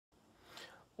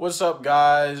What's up,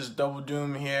 guys? Double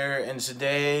Doom here, and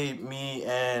today me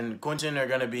and Quinton are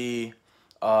gonna be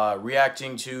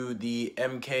reacting to the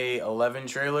MK11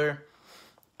 trailer.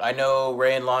 I know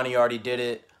Ray and Lonnie already did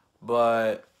it,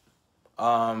 but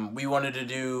we wanted to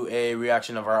do a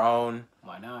reaction of our own.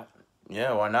 Why not?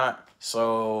 Yeah, why not?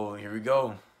 So here we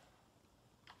go.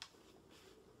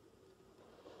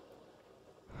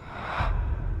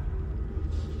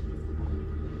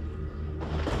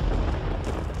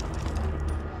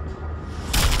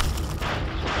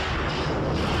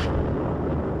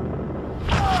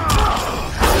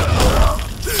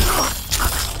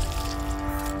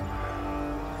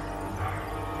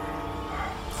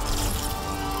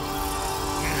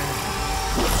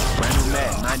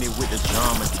 With the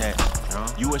drum attack.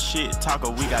 You a shit talker,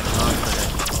 we got done for that.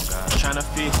 Tryna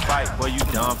fix fight, boy, you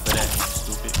done for that.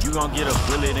 Stupid. You gon' get a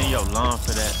bullet in your lung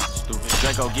for that. Stupid.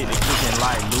 Draco get the cooking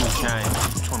like loose chain.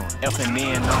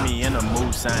 F&N on me in the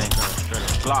mood sign.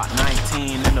 Glock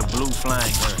 19 in the blue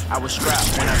flame. I was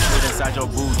strapped when I slid inside your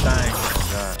boo thing.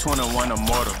 21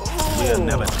 immortal, we'll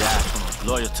never die.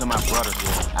 Loyal to my brothers,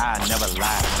 I never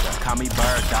lie. Call me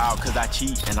bird dog, cause I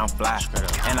cheat and I'm fly.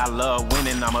 And I love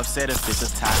winning, I'm upset if it's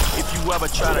a tie. If you ever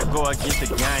try to go against the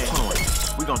game,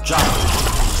 we gon' drop it.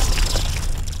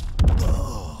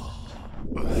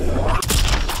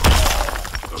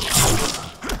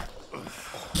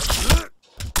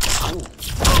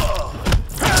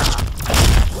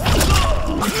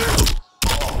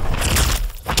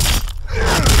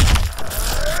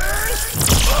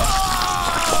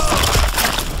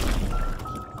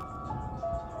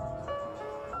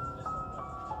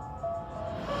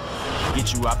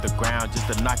 Get you off the ground just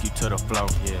to knock you to the floor.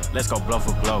 Yeah. Let's go blow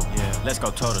for blow. Yeah. Let's go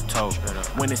toe to toe.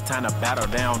 When it's time to battle,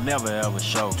 they don't never ever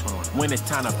show. When it's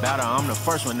time to battle, I'm the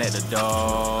first one at the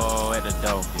door.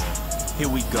 Yeah. Here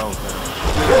we go.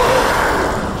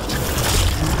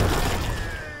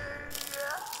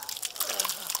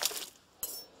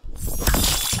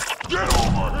 Get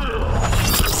over here.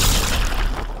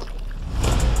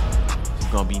 It's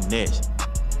gonna be next.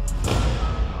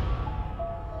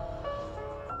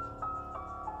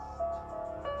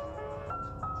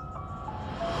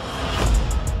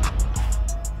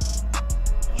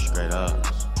 Straight up.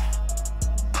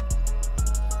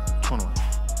 21.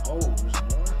 Oh, there's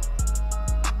more?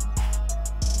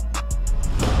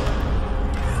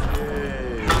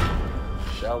 Hey.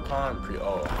 Shao Kahn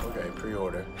pre-order. Okay. That's really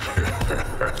different.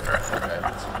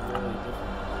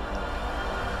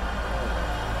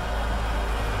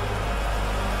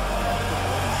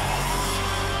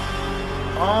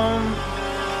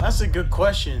 That's a good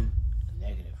question.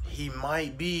 Negative. He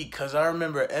might be, cause I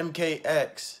remember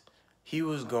MKX. He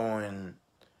was going,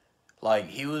 like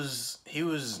he was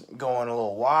going a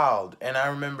little wild, and I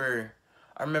remember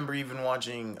even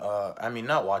watching. I mean,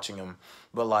 not watching him,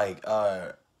 but like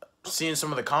seeing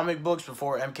some of the comic books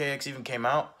before MKX even came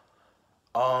out.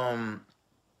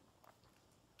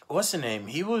 What's the name?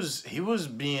 He was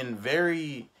getting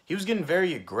very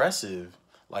aggressive.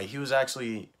 Like he was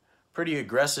actually pretty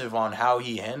aggressive on how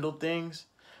he handled things,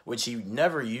 which he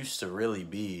never used to really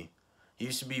be. He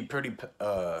used to be pretty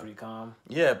calm.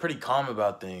 Yeah, pretty calm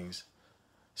about things.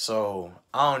 So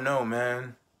I don't know,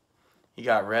 man. He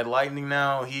got red lightning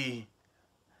now. He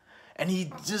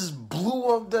just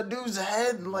blew up that dude's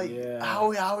head. Like, yeah.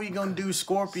 How he gonna do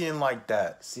Scorpion like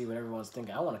that? See what everyone's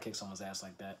thinking. I want to kick someone's ass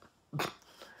like that.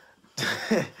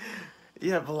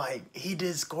 Yeah, but like he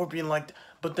did Scorpion like that.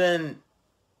 But then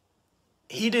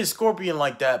he did Scorpion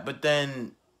like that. But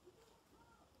then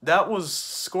that was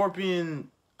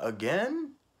Scorpion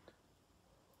again.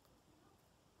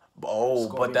 Oh,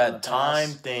 Scorpion but that time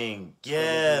thing,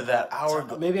 yeah, that hour.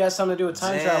 Maybe it has something to do with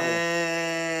time travel.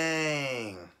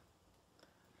 Dang.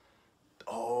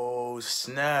 Oh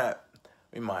snap!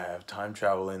 We might have time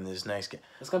travel in this next game.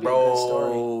 It's gonna be a good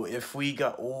story. Bro, if we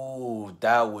got, oh,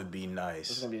 that would be nice.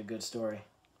 It's gonna be a good story.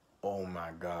 Oh my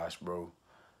gosh, bro.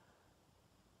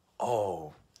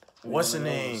 Oh, what's the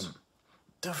name?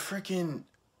 The freaking.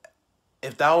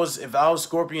 If that was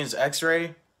Scorpion's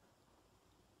X-ray.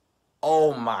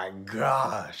 Oh my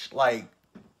gosh. Like,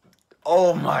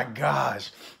 oh my gosh.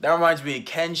 That reminds me of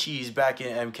Kenshi's back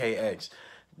in MKX.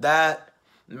 That,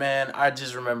 man, I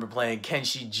just remember playing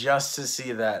Kenshi just to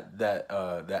see that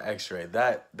X-ray.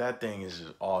 That thing is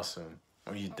just awesome.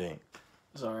 What do you think?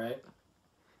 It's alright.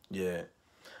 Yeah.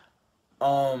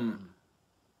 I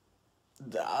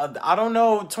don't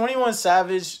know. 21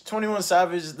 Savage,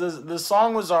 the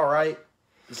song was alright.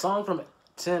 The song from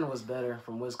 10 was better,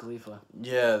 from Wiz Khalifa.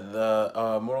 Yeah,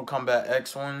 the Mortal Kombat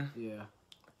X one. Yeah.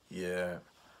 Yeah.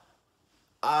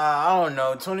 I don't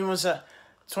know.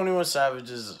 21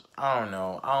 Savage is, I don't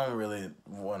know. I don't really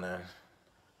want to,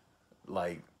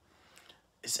 like,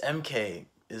 it's MK.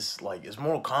 It's like, it's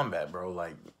Mortal Kombat, bro.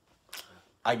 Like,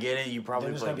 I get it. You probably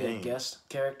There's play gonna be a games. guest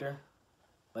character,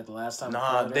 like the last time.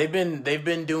 Nah, they've been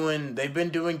doing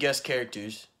guest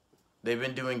characters. They've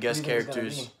been doing guest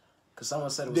characters. Because someone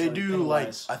said it was They gonna be do like,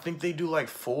 Pennywise. I think they do like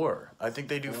 4. I think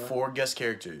they do 4 guest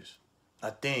characters. I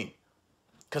think,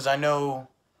 cause I know,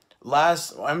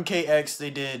 last MKX they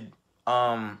did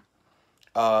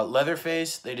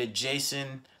Leatherface. They did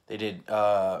Jason. They did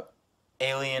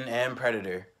Alien and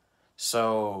Predator.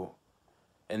 So,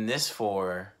 in this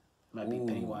 4, Might be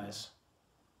Pennywise.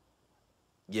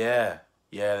 yeah,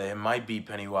 it might be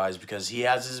Pennywise because he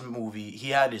has his movie. He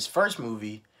had his first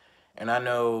movie, and I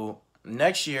know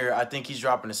next year I think he's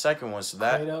dropping the second one. So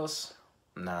that Kratos.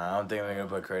 Nah, I don't think they're gonna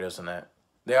put Kratos in that.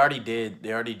 They already did.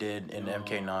 They already did in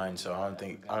MK9. So I don't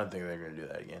think they're gonna do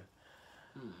that again.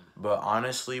 But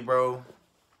honestly, bro,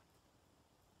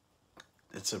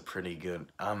 it's a pretty good.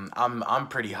 I'm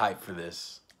pretty hyped for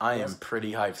this. I am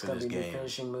pretty hyped for this game. New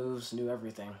finishing moves, new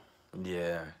everything.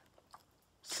 Yeah.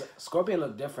 Scorpion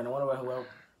looked different. I wonder who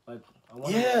like.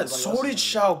 Yeah, so did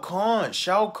Shao Kahn.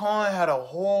 Shao Kahn had a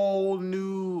whole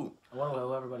new. I wonder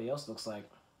who everybody else looks like.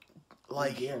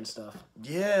 Like gear and stuff.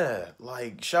 Yeah,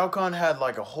 like Shao Kahn had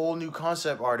like a whole new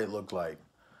concept art. It looked like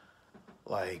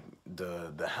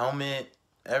the helmet,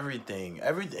 everything.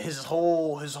 His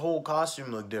whole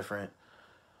costume looked different.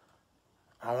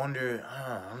 I wonder.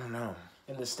 I don't know.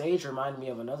 And the stage reminded me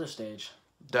of another stage.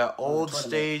 That old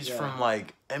stage from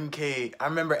like MK. I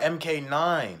remember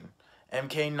MK9.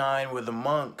 MK9 with the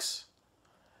monks.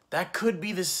 That could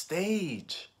be the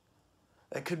stage.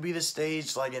 That could be the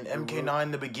stage, like in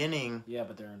MK9, the beginning. Yeah,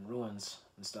 but they're in ruins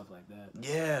and stuff like that.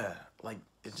 Yeah, like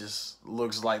it just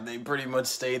looks like they pretty much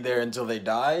stayed there until they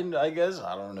died, I guess.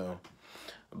 I don't know.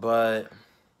 But,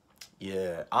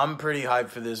 yeah, I'm pretty hyped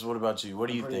for this. What about you? What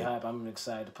do you think? I'm pretty hyped. I'm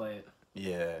excited to play it.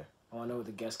 Yeah. I want to know what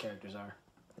the guest characters are.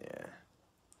 Yeah.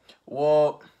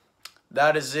 Well,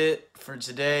 that is it for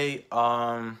today.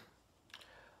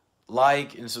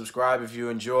 Like and subscribe if you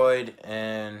enjoyed,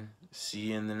 and see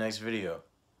you in the next video.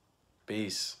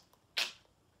 Peace.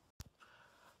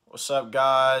 What's up,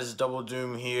 guys? Double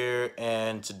Doom here,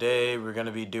 and today we're going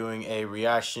to be doing a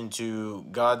reaction to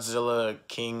Godzilla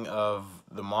King of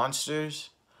the Monsters.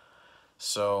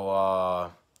 So,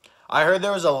 I heard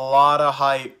there was a lot of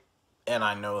hype, and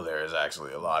I know there is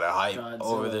actually a lot of hype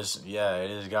over this. Yeah,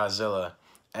 it is Godzilla,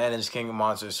 and it's King of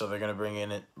Monsters, so they're going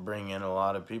to bring in a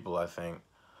lot of people, I think.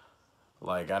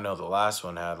 Like, I know the last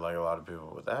one had, like, a lot of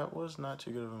people, but that was not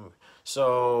too good of a movie.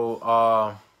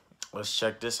 So, let's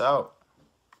check this out.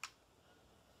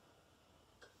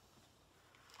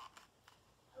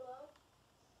 Hello?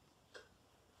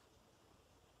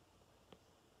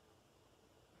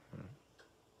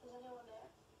 Is anyone there?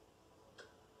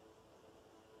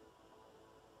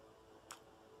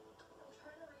 I'm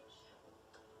trying to reach...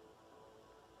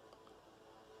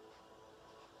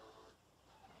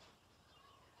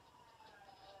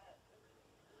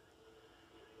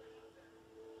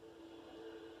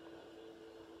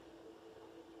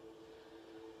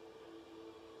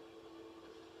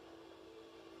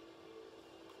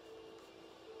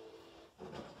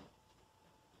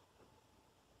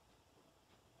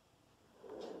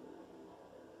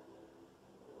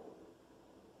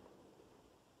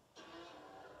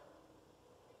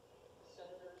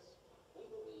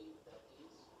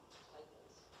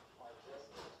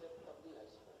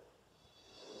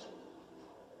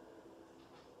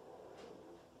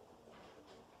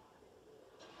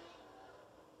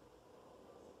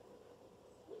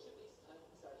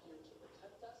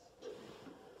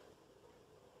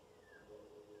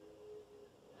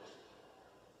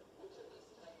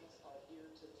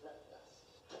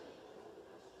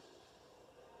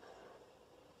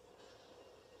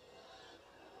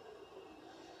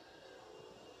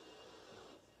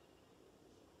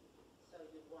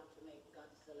 Want to make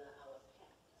Godzilla our pet?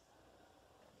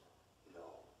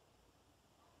 No.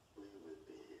 We will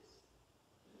be his.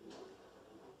 We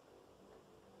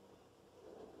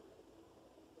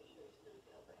sure he's gonna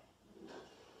go back.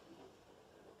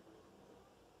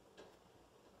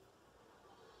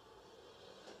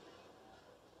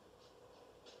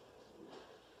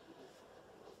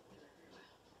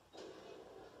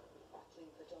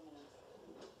 Battling for dominance.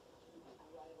 A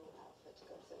rival alpha to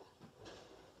Godzilla.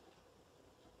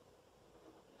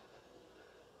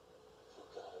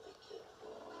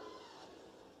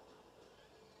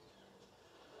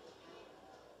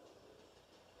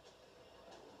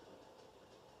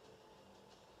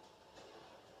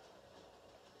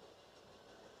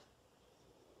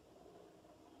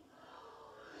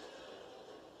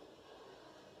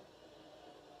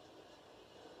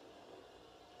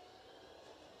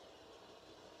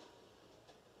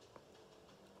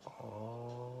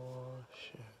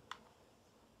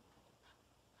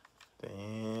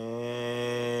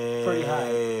 pretty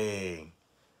high. Dang.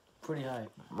 Pretty high.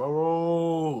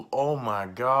 Bro, oh my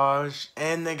gosh.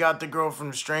 And they got the girl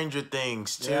from Stranger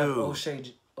Things, too. Yeah,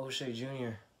 O'Shea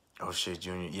Jr. O'Shea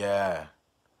Jr., yeah.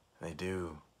 They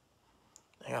do.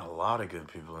 They got a lot of good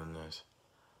people in this.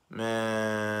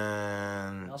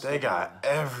 Man, Also, they got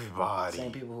everybody.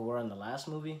 Same people who were in the last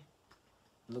movie,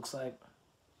 looks like.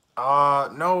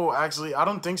 No, actually, I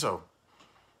don't think so.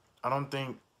 I don't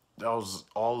think that was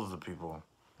all of the people.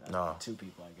 No. 2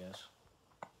 people, I guess.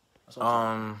 That's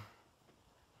what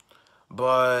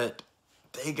But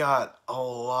they got a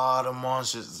lot of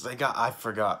monsters. I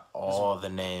forgot all the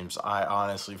names. I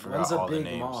honestly forgot one's a all the big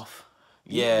names. moth.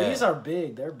 Yeah. These are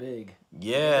big. They're big.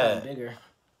 Yeah. They're gotten bigger.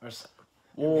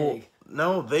 Well, big.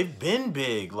 no, they've been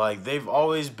big. Like, they've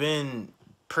always been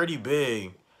pretty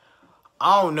big.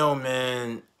 I don't know,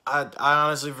 man. I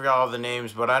honestly forgot all the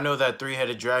names, but I know that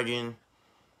 3-headed dragon.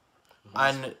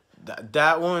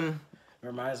 That one.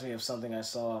 Reminds me of something I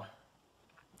saw.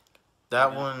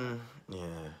 That one, yeah.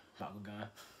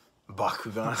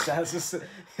 Bakugan.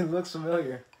 It looks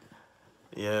familiar.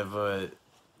 Yeah, but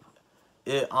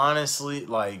it honestly,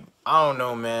 like, I don't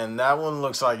know, man. That one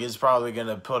looks like it's probably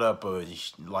gonna put up a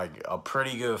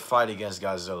pretty good fight against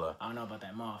Godzilla. I don't know about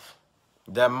that moth.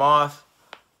 That moth,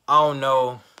 I don't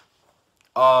know.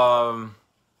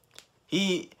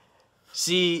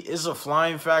 It's a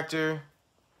flying factor,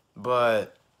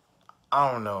 but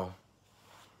I don't know.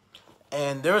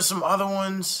 And there's some other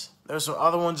ones. There's some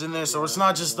other ones in there, so it's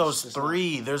not just those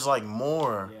 3. There's like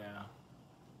more. Yeah.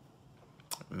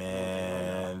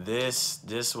 Man,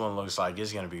 this one looks like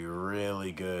it's gonna be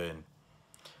really good.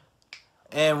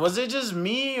 And was it just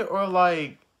me, or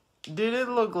like, did it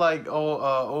look like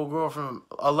old girl from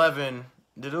 11?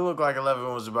 Did it look like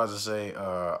 11 was about to say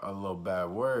a little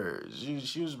bad word?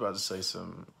 She was about to say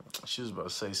some. She was about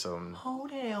to say something. Oh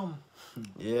damn.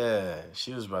 Yeah,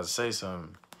 she was about to say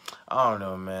something. I don't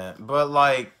know, man. But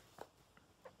like,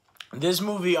 this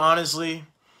movie, honestly,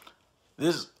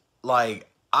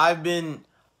 I've been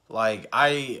like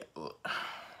I'm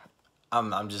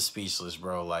just speechless,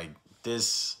 bro. Like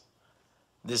this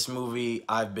movie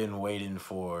I've been waiting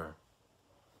for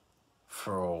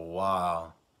a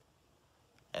while,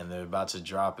 and they're about to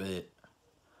drop it.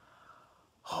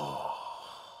 Oh,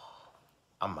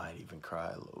 I might even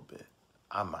cry a little bit.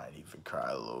 I don't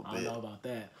know about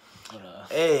that. But,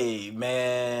 hey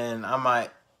man,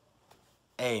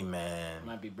 Hey man.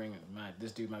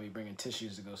 This dude might be bringing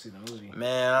tissues to go see the movie.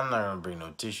 Man, I'm not gonna bring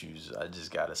no tissues. I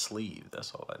just got a sleeve.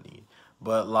 That's all I need.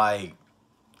 But like,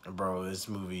 bro, this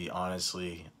movie,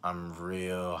 honestly, I'm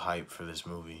real hyped for this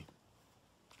movie.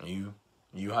 You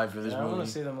hyped for this movie? I want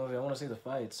to see the movie. I want to see the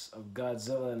fights of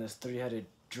Godzilla and this 3-headed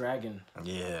dragon.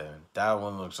 Yeah, that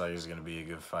one looks like it's gonna be a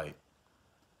good fight.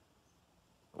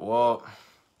 Well,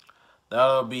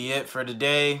 that'll be it for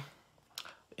today.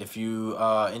 If you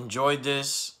enjoyed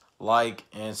this, like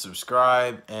and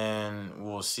subscribe, and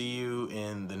we'll see you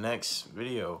in the next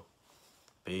video.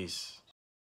 Peace.